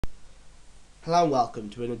Hello and welcome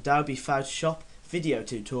to an Adobe Photoshop video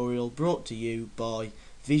tutorial brought to you by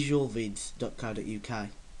visualvids.co.uk.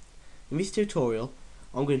 In this tutorial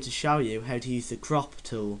I'm going to show you how to use the crop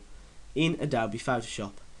tool in Adobe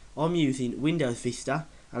Photoshop. I'm using Windows Vista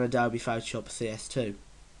and Adobe Photoshop CS2.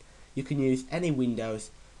 You can use any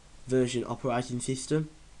Windows version operating system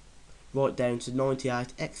right down to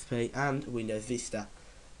 98 XP and Windows Vista,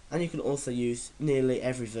 and you can also use nearly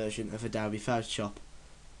every version of Adobe Photoshop.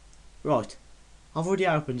 Right, I've already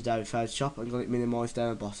opened Adobe Photoshop and got it minimised down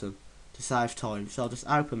the bottom to save time, so I'll just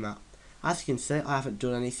open that. As you can see, I haven't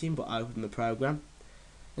done anything but open the program,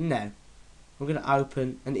 and now I'm going to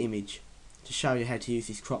open an image to show you how to use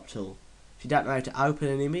this crop tool. If you don't know how to open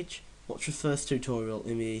an image, watch the first tutorial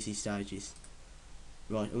in the easy stages.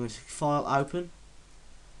 Right, I'm going to file open.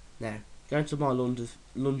 Now, going to my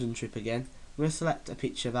London trip again, I'm going to select a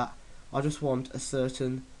picture that I just want a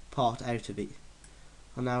certain part out of it.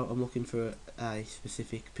 And now I'm looking for a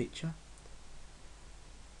specific picture.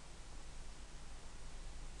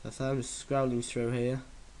 So I'm just scrolling through here,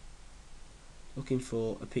 looking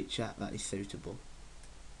for a picture that is suitable.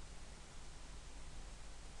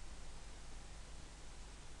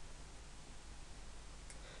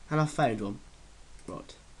 And I've found one.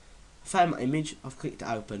 Right. I found my image, I've clicked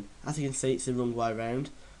open. As you can see, it's the wrong way around.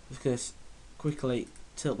 I'm just going to quickly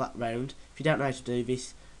tilt that round. If you don't know how to do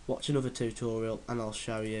this, watch another tutorial and I'll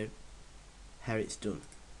show you how it's done.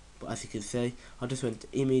 But as you can see, I just went to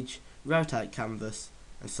image, rotate canvas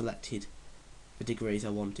and selected the degrees I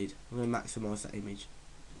wanted. I'm going to maximise that image.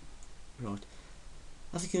 Right.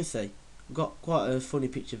 As you can see, I've got quite a funny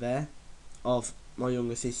picture there of my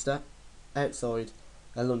younger sister outside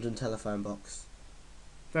a London telephone box.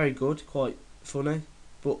 Very good, quite funny,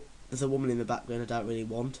 but there's a woman in the background I don't really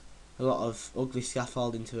want. A lot of ugly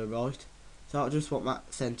scaffolding to the right. So I just want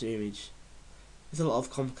that centre image. There's a lot of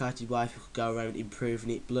complicated ways we could go around improving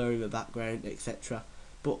it, blurring the background, etc.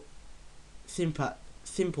 But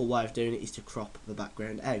simple way of doing it is to crop the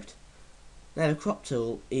background out. Now the crop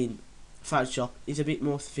tool in Photoshop is a bit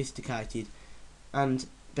more sophisticated and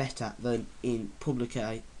better than in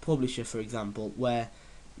Publisher, for example, where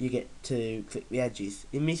you get to click the edges.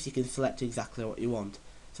 In this you can select exactly what you want.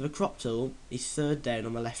 So the crop tool is third down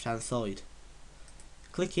on the left hand side.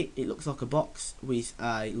 Click it, it looks like a box with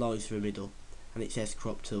a line through the middle and it says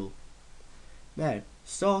crop tool. Now,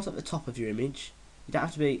 start at the top of your image. You don't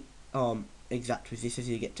have to be exact with this as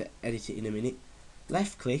you get to edit it in a minute.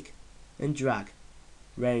 Left click and drag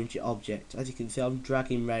round your object. As you can see, I'm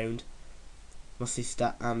dragging round my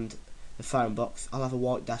sister and the phone box. I'll have a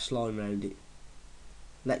white dashed line round it.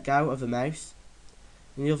 Let go of the mouse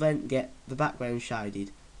and you'll then get the background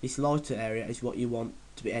shaded. This lighter area is what you want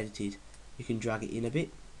to be edited. You can drag it in a bit,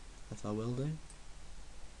 as I will do,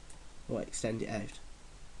 or extend it out.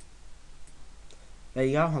 There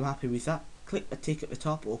you go, I'm happy with that. Click a tick at the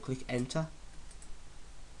top or click enter,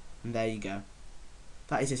 and there you go.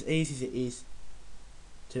 That is as easy as it is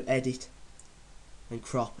to edit and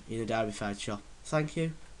crop in Adobe Photoshop. Thank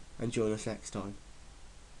you, and join us next time.